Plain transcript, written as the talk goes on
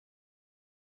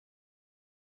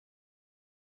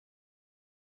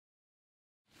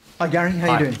Hi Gary,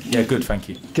 how you doing? Yeah, good, thank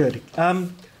you. Good.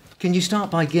 Can you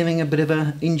start by giving a bit of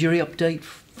an injury update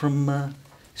from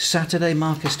Saturday,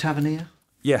 Marcus Tavernier?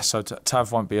 Yeah, so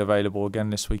Tav won't be available again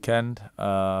this weekend.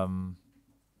 What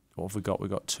have we got?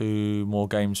 We've got 2 more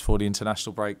games for the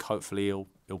international break. Hopefully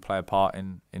he'll play a part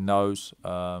in those,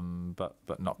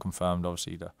 but not confirmed.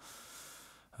 Obviously, the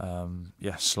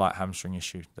slight hamstring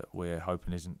issue that we're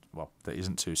hoping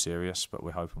isn't too serious, but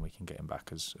we're hoping we can get him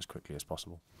back as quickly as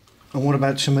possible. And what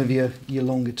about some of your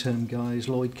longer term guys,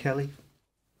 Lloyd Kelly?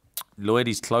 Lloyd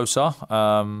is closer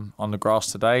on the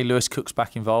grass today. Lewis Cook's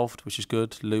back involved, which is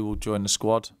good. Lou will join the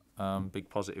squad. Big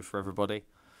positive for everybody.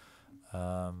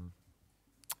 Ilya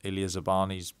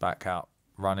Zabani's back out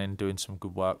running, doing some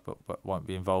good work, but won't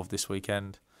be involved this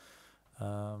weekend.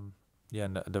 And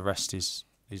the rest is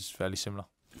fairly similar.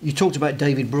 You talked about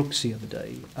David Brooks the other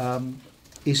day.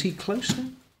 Is he close now?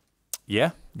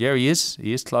 Yeah, he is.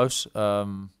 He is close.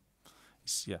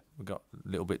 We've got a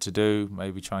little bit to do.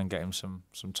 Maybe try and get him some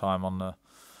time on the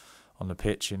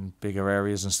pitch in bigger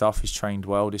areas and stuff. He's trained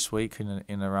well this week in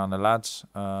and around the lads.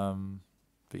 But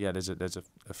yeah, there's a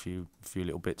few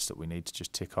little bits that we need to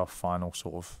just tick off, final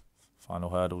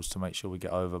hurdles to make sure we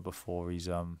get over before he's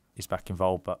back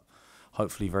involved. But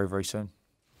hopefully very, very soon.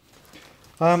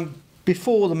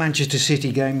 Before the Manchester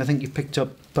City game, I think you picked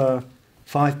up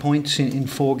 5 points in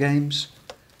 4 games.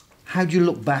 How do you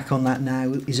look back on that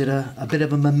now? Is it a bit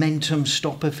of a momentum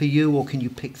stopper for you, or can you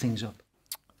pick things up?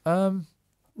 No,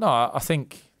 I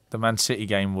think the Man City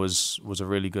game was a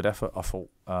really good effort. I thought,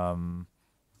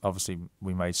 obviously,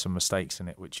 we made some mistakes in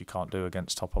it, which you can't do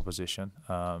against top opposition.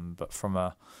 But from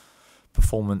a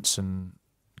performance and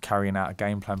carrying out a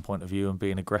game plan point of view and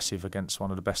being aggressive against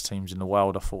one of the best teams in the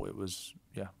world, I thought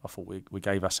we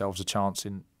gave ourselves a chance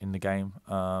in the game.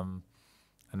 And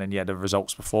then, the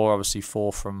results before, obviously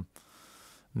 4 from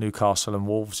Newcastle and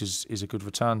Wolves is a good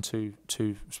return to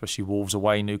especially Wolves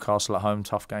away, Newcastle at home,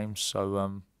 tough games.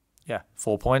 So,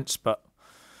 4 points, but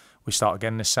we start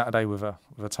again this Saturday with a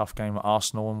tough game at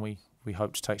Arsenal, and we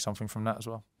hope to take something from that as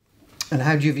well. And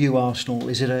how do you view Arsenal?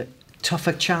 Is it a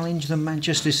tougher challenge than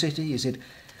Manchester City? Is it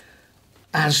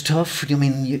as tough? I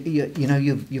mean, you're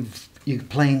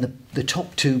playing the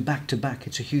top 2 back to back.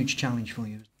 It's a huge challenge for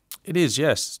you. It is,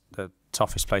 yes. The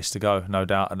toughest place to go, no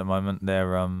doubt. At the moment,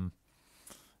 they're a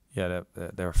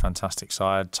fantastic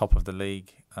side, top of the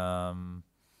league.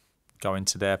 Go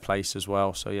into their place as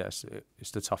well. So yes,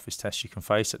 it's the toughest test you can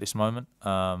face at this moment.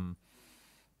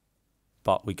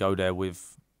 But we go there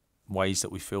with ways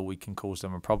that we feel we can cause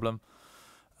them a problem.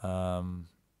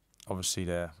 Obviously,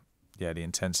 the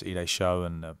intensity they show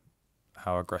and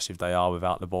how aggressive they are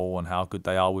without the ball and how good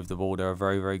they are with the ball. They're a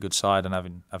very, very good side, and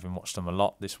having watched them a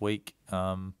lot this week,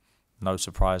 no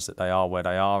surprise that they are where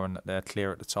they are and that they're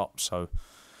clear at the top. So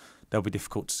they'll be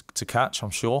difficult to catch, I'm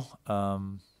sure.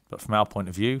 But from our point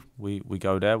of view, we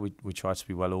go there, we try to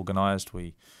be well organised,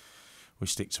 we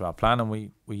stick to our plan, and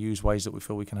we use ways that we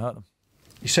feel we can hurt them.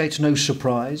 You say it's no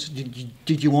surprise.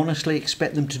 Did you honestly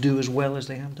expect them to do as well as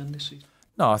they have done this season?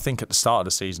 No, I think at the start of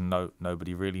the season,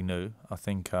 nobody really knew. I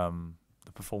think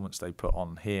the performance they put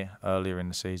on here earlier in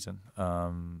the season,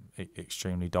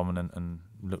 extremely dominant and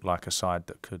looked like a side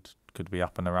that could be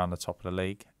up and around the top of the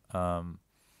league. I've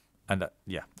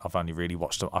only really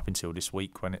watched them up until this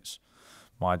week when it's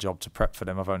my job to prep for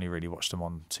them. I've only really watched them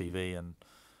on TV, and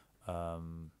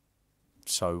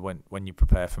so when you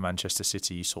prepare for Manchester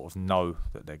City, you sort of know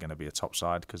that they're going to be a top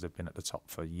side because they've been at the top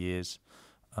for years.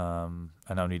 And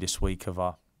only this week have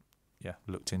I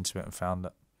looked into it and found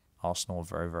that Arsenal are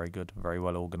very, very good, very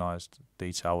well organised,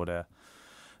 detail with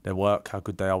their work, how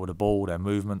good they are with the ball, their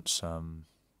movements,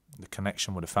 the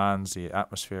connection with the fans, the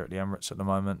atmosphere at the Emirates at the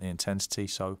moment, the intensity.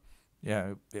 So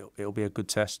yeah, it'll be a good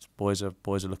test. Boys are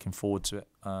looking forward to it,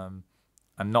 and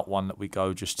not one that we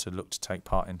go just to look to take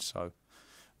part in. So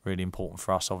really important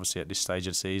for us, obviously, at this stage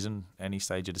of the season, any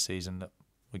stage of the season, that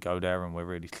we go there and we're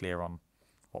really clear on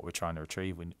what we're trying to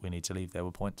achieve. We need to leave there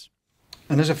with points.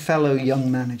 And as a fellow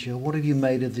young manager, what have you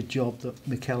made of the job that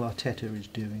Mikel Arteta is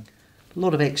doing? A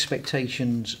lot of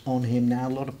expectations on him now, a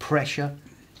lot of pressure.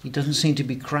 He doesn't seem to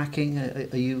be cracking.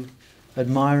 Are you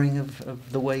admiring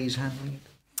of the way he's handling it?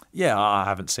 Yeah, I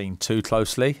haven't seen too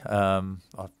closely.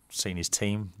 I've seen his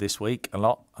team this week a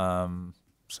lot.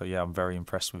 So yeah, I'm very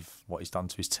impressed with what he's done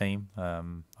to his team. I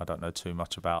don't know too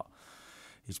much about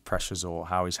his pressures or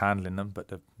how he's handling them,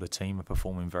 but the team are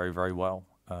performing very, very well.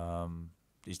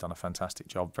 He's done a fantastic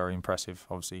job, very impressive.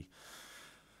 Obviously,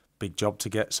 big job to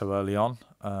get so early on.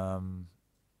 I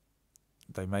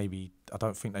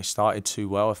don't think they started too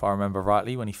well, if I remember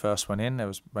rightly, when he first went in. There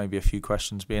was maybe a few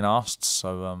questions being asked.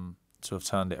 So have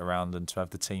turned it around and to have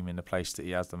the team in the place that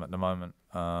he has them at the moment.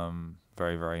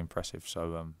 Very, very impressive.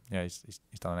 So, he's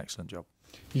done an excellent job.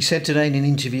 He said today in an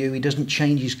interview he doesn't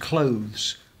change his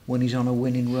clothes when he's on a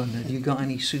winning run. Have you got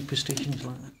any superstitions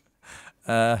like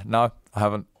that? No, I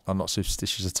haven't. I'm not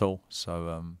superstitious at all.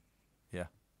 So,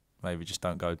 maybe just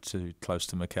don't go too close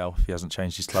to Mikel if he hasn't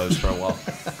changed his clothes for a while.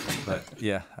 But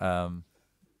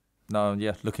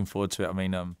looking forward to it. I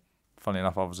mean, funny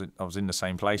enough, I was in the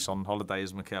same place on holiday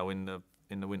as Mikel in the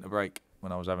winter break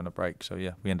when I was having a break. So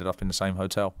we ended up in the same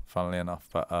hotel. Funnily enough,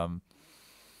 but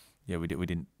we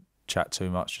didn't chat too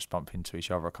much. Just bump into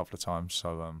each other a couple of times.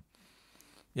 So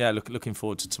looking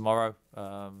forward to tomorrow.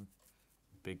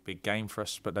 Big game for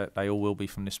us, but they all will be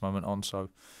from this moment on.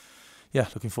 So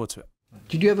looking forward to it.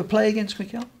 Did you ever play against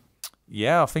Mikel?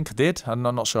 Yeah, I think I did. I'm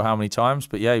not sure how many times,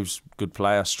 but he was a good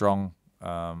player, strong,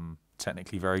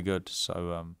 technically very good.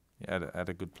 So had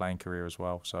a good playing career as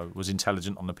well. So was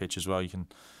intelligent on the pitch as well. You can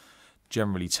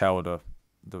generally tell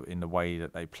in the way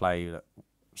that they play that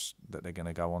they're going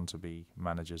to go on to be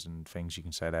managers and things. You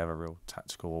can say they have a real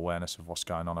tactical awareness of what's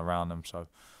going on around them. So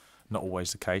not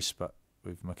always the case, but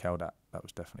with Mikel that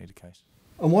was definitely the case.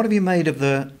 And what have you made of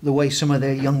the way some of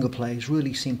their younger players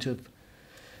really seem to have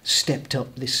stepped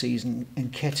up this season?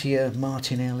 Nketiah,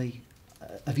 Martinelli,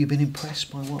 have you been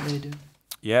impressed by what they do?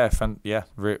 Yeah,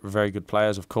 very good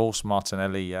players, of course.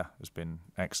 Martinelli, has been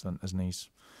excellent, hasn't he? He's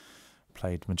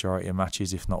played majority of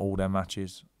matches, if not all their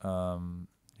matches.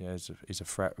 He's a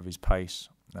threat with his pace.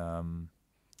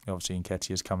 Obviously,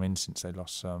 Nketiah's come in since they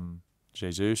lost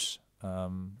Jesus,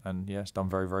 and it's done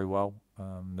very, very well.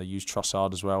 They use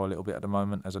Trossard as well a little bit at the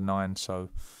moment as a 9, so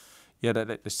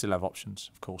they still have options.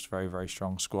 Of course, very, very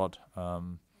strong squad.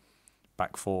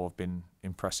 Back four have been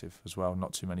impressive as well.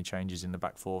 Not too many changes in the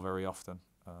back four very often.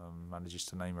 Manages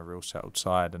to name a real settled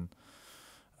side, and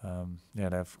they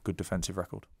have a good defensive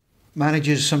record.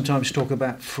 Managers sometimes talk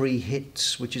about free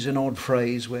hits, which is an odd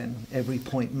phrase when every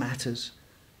point matters.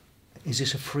 Is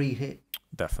this a free hit?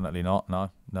 Definitely not.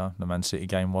 No. The Man City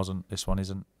game wasn't. This one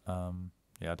isn't.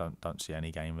 I don't see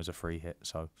any game as a free hit.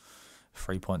 So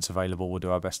 3 points available. We'll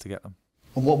do our best to get them.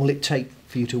 And what will it take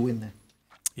for you to win then?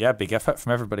 Yeah, big effort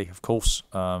from everybody, of course.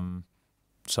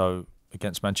 So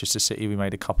against Manchester City, we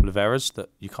made a couple of errors that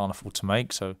you can't afford to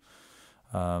make. So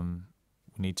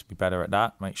we need to be better at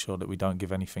that. Make sure that we don't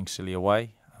give anything silly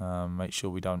away. Make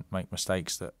sure we don't make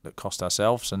mistakes that cost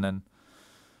ourselves, and then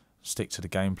stick to the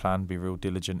game plan. Be real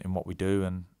diligent in what we do,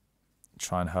 and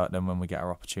try and hurt them when we get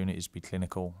our opportunities. Be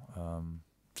clinical.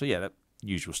 That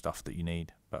usual stuff that you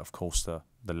need. But of course,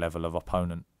 the level of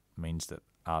opponent means that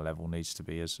our level needs to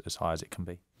be as high as it can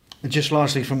be. And just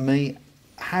lastly from me,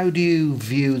 how do you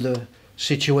view the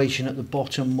situation at the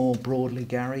bottom more broadly,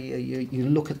 Gary? You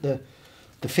look at the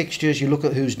fixtures, you look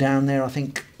at who's down there. I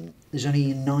think there's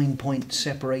only 9 points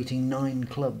separating 9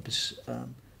 clubs.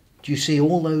 Do you see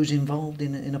all those involved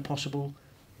in a possible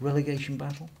relegation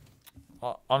battle?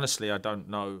 Honestly, I don't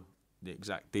know the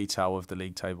exact detail of the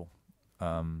league table.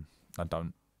 I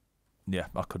don't. Yeah,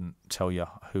 I couldn't tell you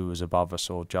who was above us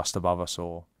or just above us,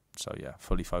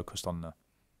 fully focused on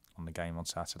the game on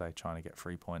Saturday, trying to get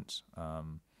 3 points.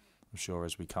 I'm sure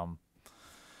as we come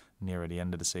nearer the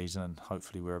end of the season, and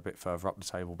hopefully we're a bit further up the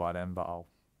table by then, but I'll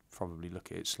probably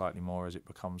look at it slightly more as it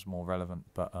becomes more relevant.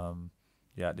 But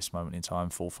at this moment in time,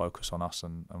 full focus on us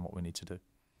and what we need to do.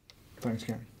 Thanks,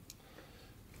 Gary.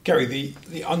 Gary,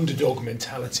 the underdog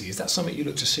mentality, is that something you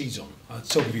look to seize on? I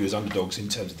talk of you as underdogs in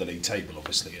terms of the league table,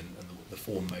 obviously, and the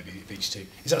form maybe of each team.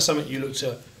 Is that something you look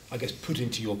to, I guess, put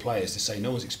into your players to say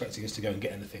no one's expecting us to go and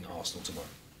get anything Arsenal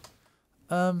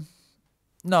tomorrow?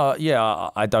 No,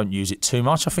 I don't use it too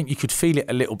much. I think you could feel it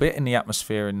a little bit in the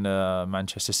atmosphere in the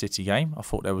Manchester City game. I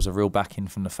thought there was a real backing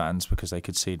from the fans because they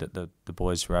could see that the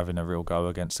boys were having a real go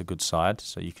against a good side,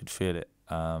 so you could feel it.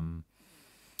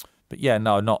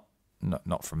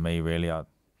 Not from me really.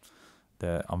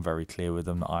 I'm very clear with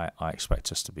them that I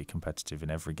expect us to be competitive in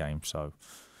every game. So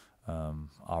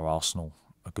are Arsenal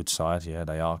a good side? Yeah,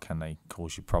 they are. Can they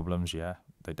cause you problems? Yeah,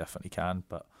 they definitely can.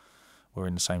 But we're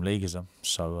in the same league as them.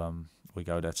 So we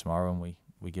go there tomorrow and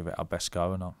we give it our best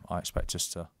go. And I expect us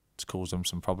to cause them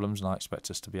some problems. And I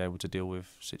expect us to be able to deal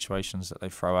with situations that they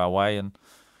throw our way. And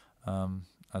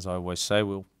as I always say,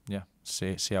 we'll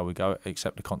see how we go,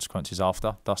 accept the consequences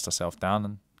after, dust ourselves down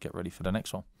and get ready for the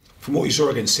next one. From what you saw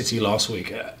against City last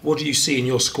week, what do you see in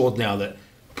your squad now that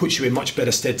puts you in much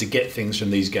better stead to get things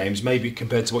from these games, maybe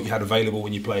compared to what you had available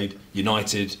when you played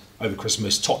United over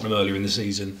Christmas, Tottenham earlier in the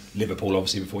season, Liverpool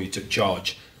obviously before you took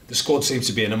charge? The squad seems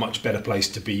to be in a much better place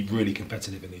to be really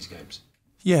competitive in these games.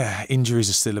 Yeah, injuries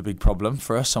are still a big problem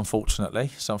for us,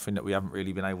 unfortunately. Something that we haven't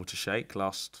really been able to shake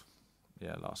last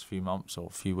last few months or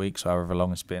few weeks, however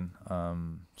long it's been.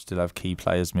 Still have key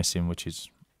players missing, which is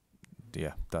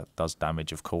that does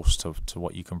damage, of course, to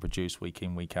what you can produce week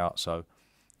in, week out. So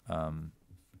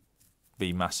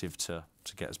be massive to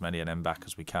get as many of them back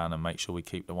as we can and make sure we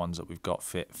keep the ones that we've got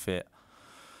fit.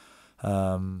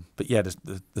 But yeah,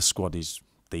 the squad is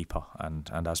deeper and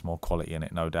has more quality in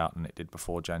it, no doubt, than it did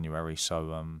before January.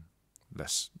 So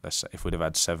let's say if we'd have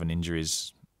had 7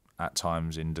 injuries at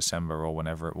times in December or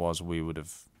whenever it was, we would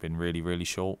have been really, really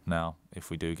short. Now, if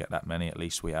we do get that many, at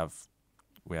least we have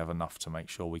enough to make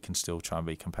sure we can still try and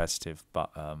be competitive.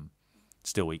 But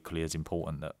still equally as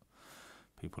important that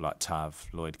people like Tav,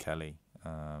 Lloyd Kelly,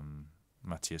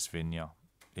 Matthias Viña,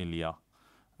 Ilya,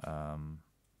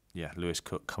 Lewis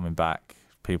Cook coming back,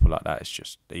 people like that. It's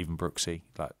just, even Brooksy,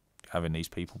 like having these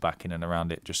people back in and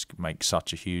around it just makes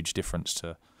such a huge difference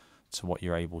to what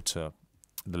you're able to,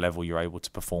 the level you're able to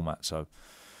perform at. So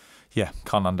yeah,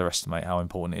 can't underestimate how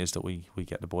important it is that we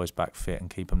get the boys back fit and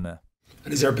keep them there.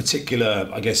 And is there a particular,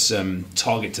 I guess,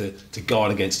 target to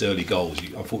guard against early goals?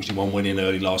 You unfortunately one went in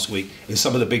early last week. In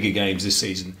some of the bigger games this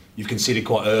season, you've conceded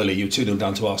quite early. You were 2-0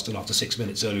 down to Arsenal after 6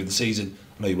 minutes earlier in the season.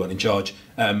 I know you weren't in charge.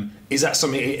 Is that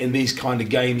something in these kind of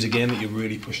games, again, that you're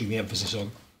really pushing the emphasis on?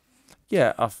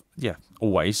 Yeah,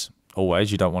 always.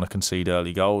 Always. You don't want to concede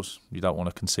early goals. You don't want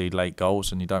to concede late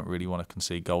goals, and you don't really want to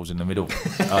concede goals in the middle.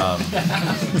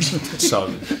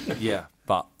 So, yeah.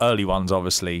 But early ones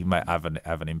obviously may have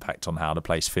an impact on how the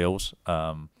place feels.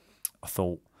 I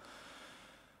thought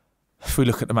if we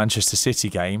look at the Manchester City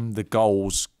game, the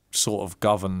goals sort of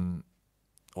govern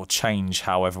or change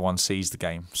how everyone sees the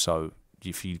game. So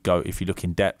if you look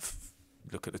in depth,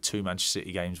 look at the 2 Manchester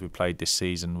City games we played this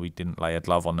season, we didn't lay a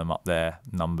glove on them up there.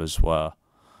 Numbers we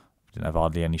didn't have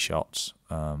hardly any shots.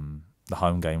 The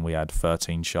home game we had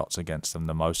 13 shots against them,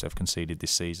 the most they've conceded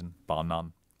this season, bar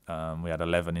none. We had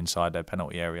 11 inside their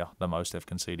penalty area, the most they've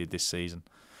conceded this season.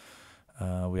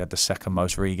 We had the second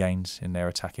most regains in their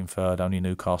attacking third. Only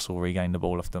Newcastle regained the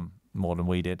ball off them more than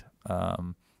we did.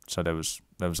 So there was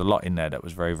a lot in there that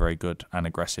was very, very good and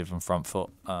aggressive and front foot.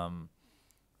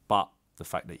 But the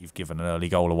fact that you've given an early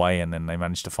goal away and then they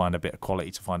managed to find a bit of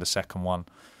quality to find a second one,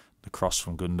 the cross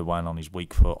from Gundogan on his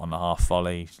weak foot on the half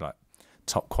volley, like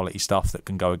top quality stuff that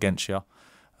can go against you,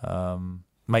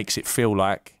 makes it feel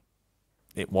like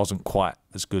it wasn't quite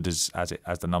as good as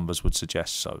the numbers would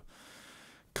suggest. So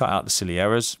cut out the silly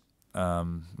errors,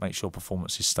 make sure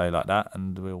performances stay like that,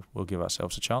 and we'll give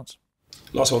ourselves a chance.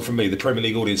 Last one from me. The Premier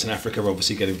League audience in Africa are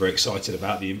obviously getting very excited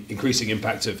about the increasing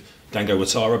impact of Dango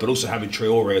Ouattara, but also having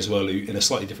Traore as well, who in a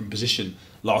slightly different position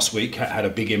last week had a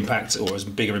big impact, or as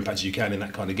bigger impact as you can in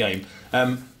that kind of game.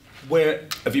 Where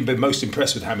have you been most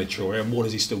impressed with Hamid Traore, and what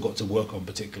has he still got to work on,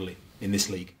 particularly in this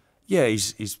league? Yeah,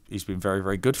 he's been very,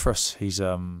 very good for us. He's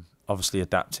obviously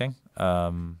adapting.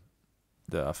 I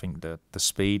think the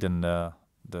speed and the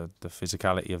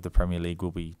physicality of the Premier League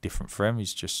will be different for him.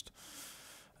 He's just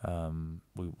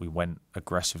we went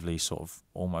aggressively, sort of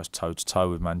almost toe to toe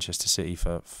with Manchester City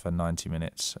for 90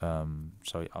 minutes.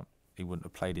 So he wouldn't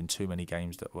have played in too many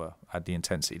games that had the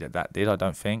intensity that did, I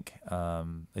don't think.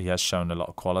 He has shown a lot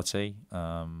of quality.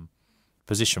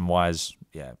 Position wise,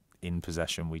 yeah. In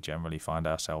possession, we generally find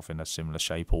ourselves in a similar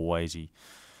shape always.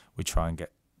 We try and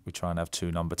have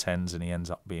 2 number 10s, and he ends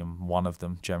up being one of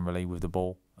them generally with the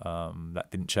ball.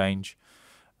 That didn't change.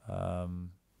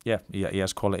 He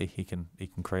has quality. He can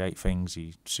create things.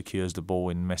 He secures the ball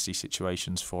in messy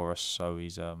situations for us. So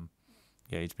he's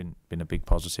been a big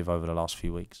positive over the last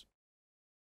few weeks.